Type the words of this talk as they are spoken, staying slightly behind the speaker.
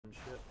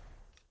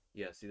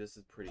Yeah, see, this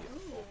is pretty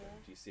Ooh.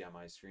 open. Do you see on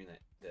my screen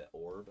that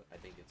orb? I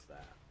think it's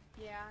that.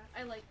 Yeah,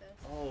 I like this.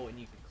 Oh, and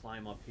you can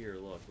climb up here.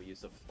 Look, we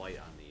used to fight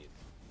on these.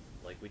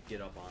 Like, we'd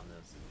get up on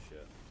this and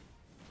shit.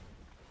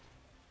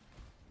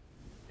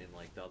 And,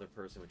 like, the other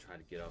person would try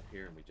to get up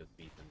here, and we just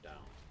beat them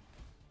down.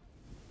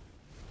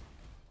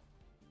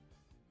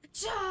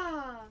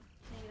 Cha!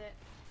 Hate it.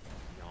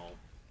 No.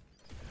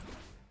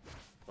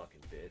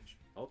 Fucking bitch.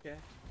 Okay.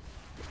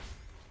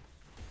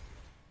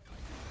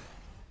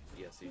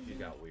 Yeah, see, she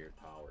got weird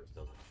powers,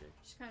 doesn't she?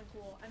 She's kind of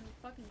cool. I'm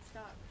fucking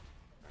stuck.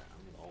 Alright,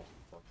 I'm gonna ult.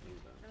 Fuck you,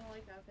 then. I don't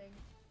like that thing.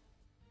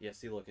 Yeah,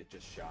 see, look, it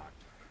just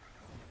shocked.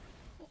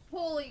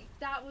 Holy,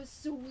 that was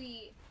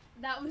sweet.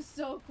 That was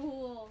so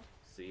cool.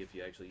 See, if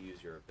you actually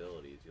use your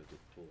abilities, you'll do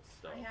cool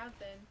stuff. I have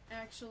been,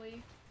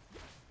 actually.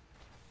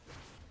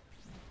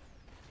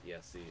 Yeah,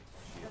 see,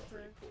 she's That's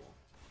pretty a... cool.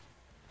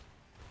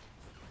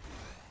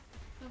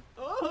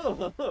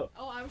 Oh!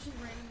 Oh, I was just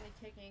randomly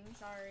kicking.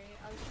 Sorry.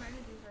 I was trying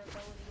to do her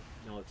ability.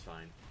 No, it's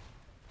fine.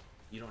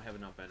 You don't have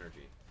enough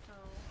energy. Oh.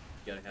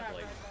 You gotta have, That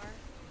like... red bar.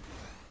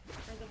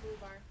 Or the blue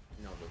bar.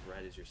 No, the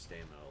red is your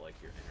stamina, like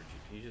your energy.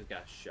 You just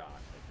got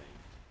shot, I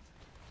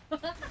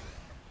think.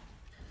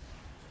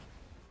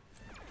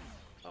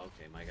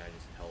 Okay, my guy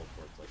just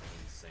teleports like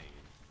insane.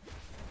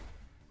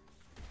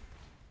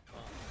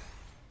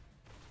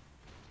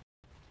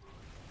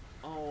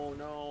 Oh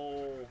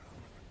no!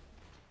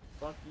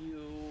 Fuck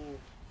you!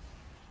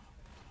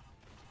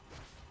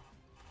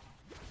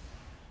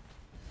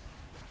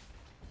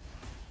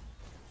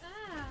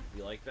 Ah!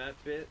 You like that,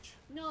 bitch?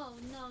 No,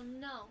 no,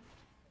 no.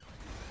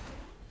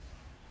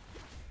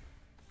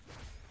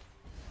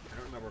 I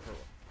don't remember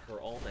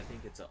her ult. I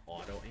think it's an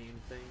auto aim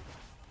thing.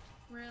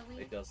 Really?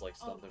 It does like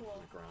something cool.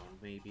 from the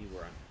ground, maybe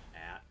where I'm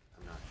at.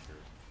 I'm not sure.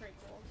 Pretty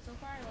cool. So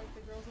far, I like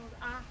the girls' ones.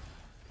 Ah!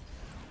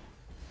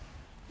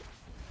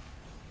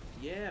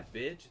 Yeah,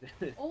 bitch.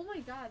 Oh my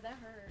god, that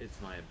hurt. It's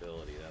my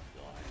ability. That's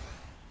why.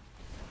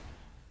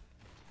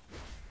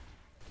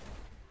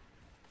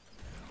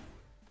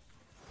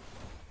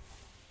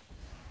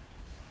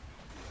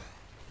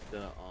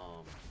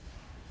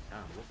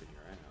 I'm whooping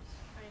your ass.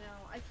 I know.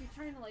 I keep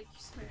trying to like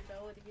use my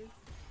abilities.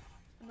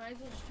 I might as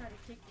well just try to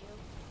kick you.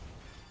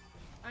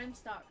 I'm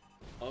stuck.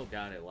 Oh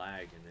god, it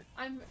lagged and it.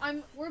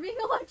 We're being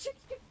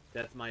electrocuted.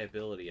 That's my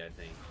ability, I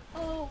think.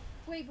 Oh,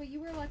 wait, but you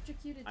were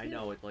electrocuted too. I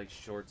know, it like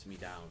shorts me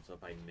down, so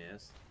if I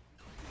miss.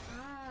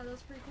 Ah, that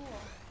was pretty cool.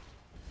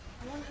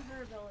 I wanted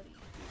her ability.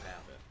 You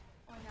have it.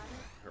 Oh, I have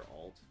it? Her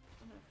ult.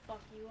 I'm gonna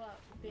fuck you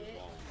up, You bitch.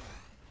 won't.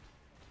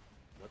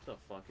 What the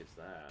fuck is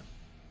that?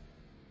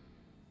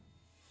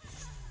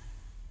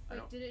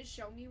 Wait, did it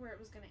show me where it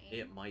was gonna aim?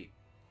 It might.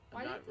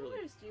 Why didn't the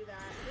others do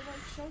that? It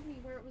like showed me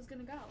where it was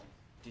gonna go.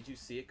 Did you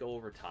see it go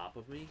over top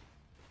of me?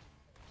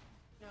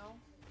 No.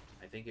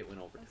 I think it went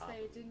over Let's top say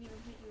of it didn't even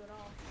hit you at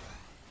all.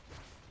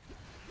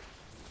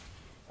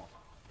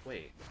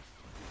 Wait.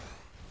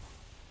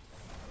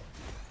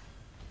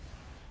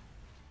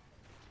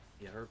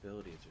 Yeah, her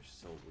abilities are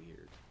so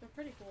weird. They're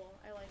pretty cool.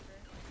 I like her.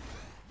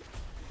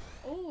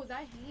 Oh,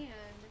 that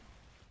hand.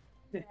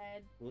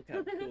 Dead. Look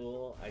how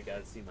cool. I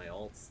gotta see my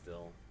ult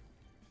still.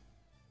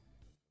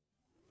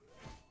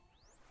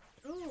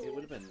 Ooh. It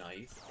would have been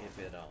nice if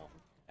it,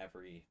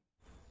 every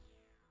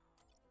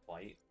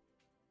fight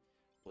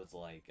was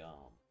like,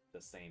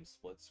 the same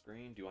split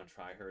screen. Do you want to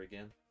try her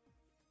again?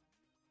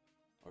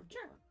 Or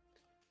different?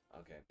 Sure.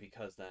 Okay,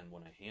 because then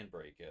when I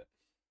handbrake it,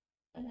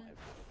 I won't have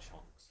little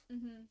chunks.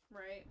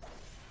 Right.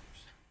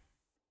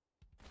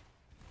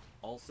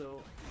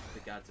 Also, the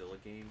Godzilla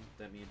game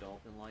that me and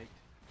Dolphin liked,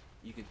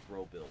 you can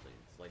throw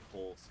buildings, like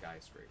whole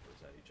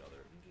skyscrapers at each other.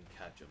 You can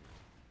catch them.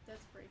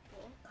 That's pretty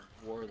cool.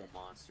 Or the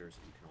monsters,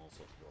 you can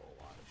also throw a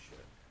lot of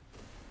shit.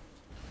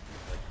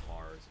 Like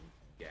cars and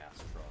gas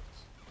trucks.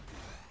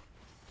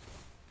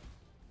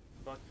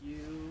 Fuck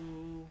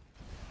you!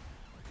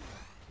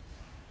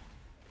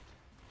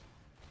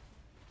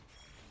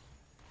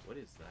 What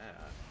is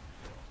that?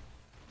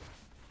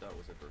 That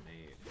was a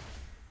grenade.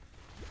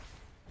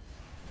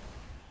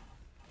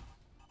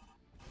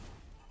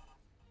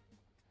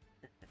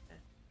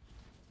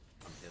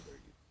 I'm Hitler,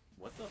 you.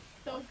 What the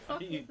fuck,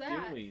 fuck are you was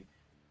that? doing?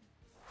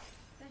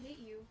 That hit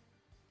you.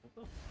 What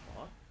the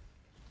fuck?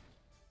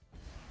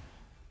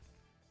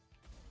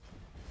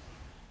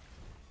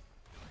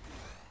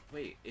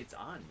 Wait, it's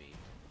on me.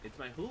 It's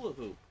my hula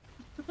hoop.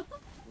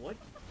 What?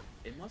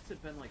 It must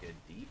have been like a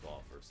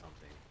debuff or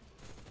something.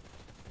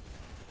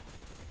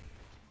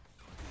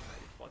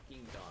 I'm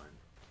fucking done.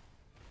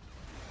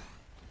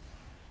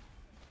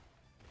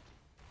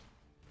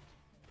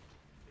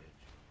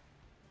 Bitch.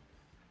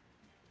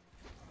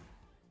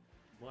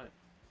 What?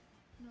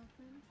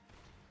 Nothing.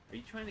 Are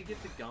you trying to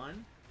get the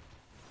gun?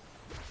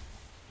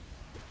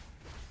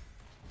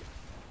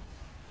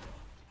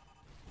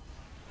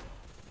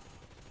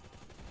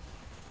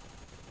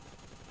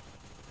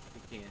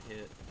 You can't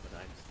hit, but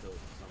I'm still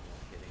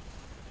somewhat hitting.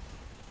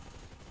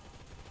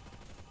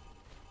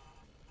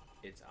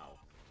 It's out.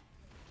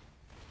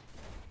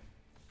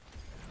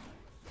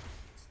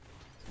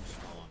 It's too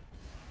strong.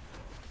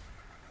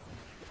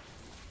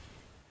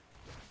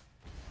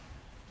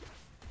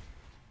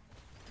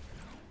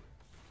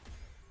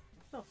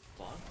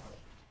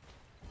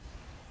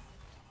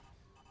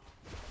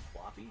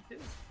 His...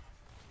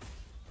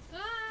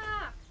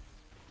 Ah!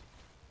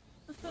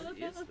 What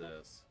is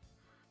this?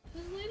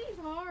 This lady's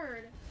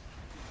hard.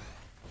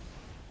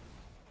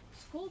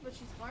 She's cool, but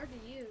she's hard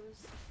to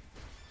use.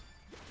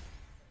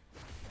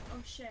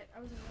 Oh shit, I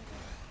was in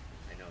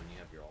I know, and you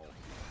have your ult.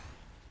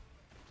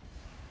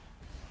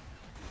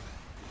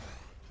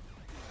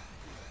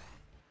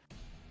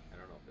 I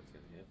don't know if it's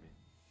gonna hit me.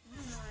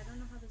 I don't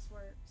know how this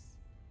works.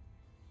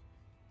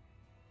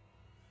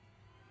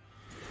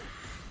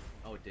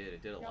 Oh, it did.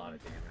 It did a lot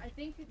of damage. I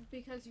think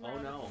because you were Oh,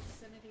 out no. of the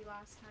vicinity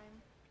last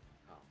time.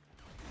 Oh,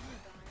 I'm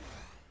gonna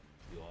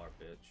die. you are,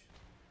 bitch.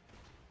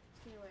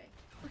 Stay away.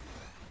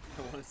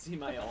 I want to see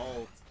my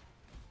ult.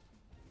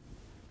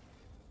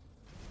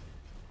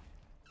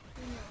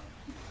 Leave me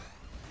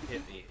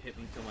alone. Hit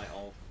me till my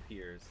ult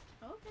appears,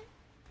 Oh, okay.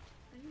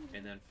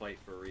 and then fight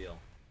for real.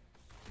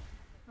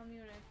 Tell me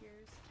when it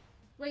appears.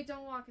 Wait,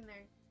 don't walk in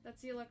there.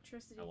 That's the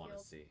electricity I want to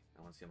field. see.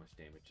 I want to see how much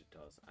damage it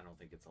does. I don't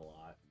think it's a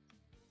lot.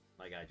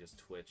 My guy just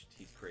twitched.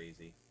 He's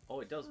crazy. Oh,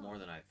 it does more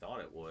than I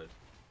thought it would.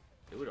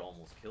 It would have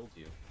almost killed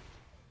you.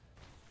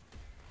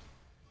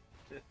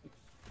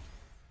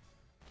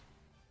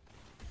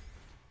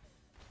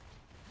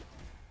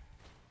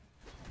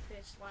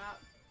 Bitch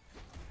slap.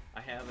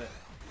 I have it.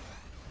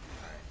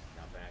 Alright,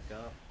 now back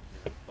up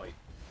and then fight.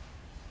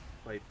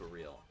 Fight for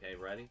real. Okay,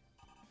 ready?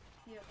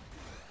 Yep.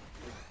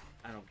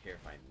 I don't care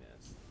if I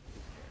miss.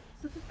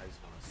 Who cares? I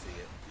just want to see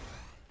it.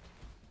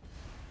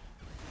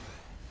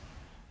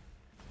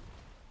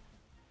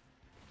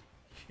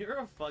 You're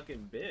a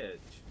fucking bitch.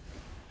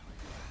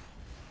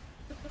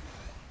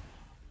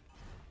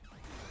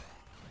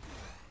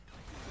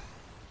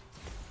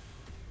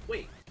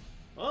 Wait.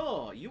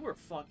 Oh, you were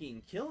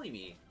fucking killing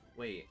me.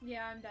 Wait.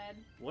 Yeah, I'm dead.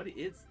 What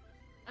is...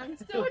 I'm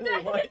still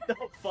dead. What the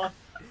fuck?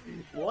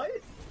 What?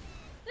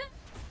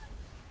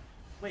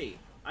 Wait,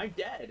 I'm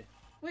dead.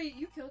 Wait,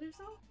 you killed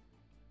yourself?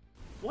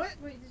 What?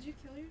 Wait, did you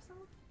kill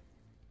yourself?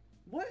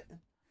 What?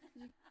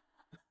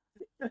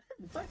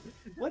 what?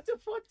 What the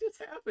fuck just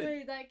happened?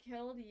 Wait, that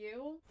killed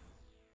you?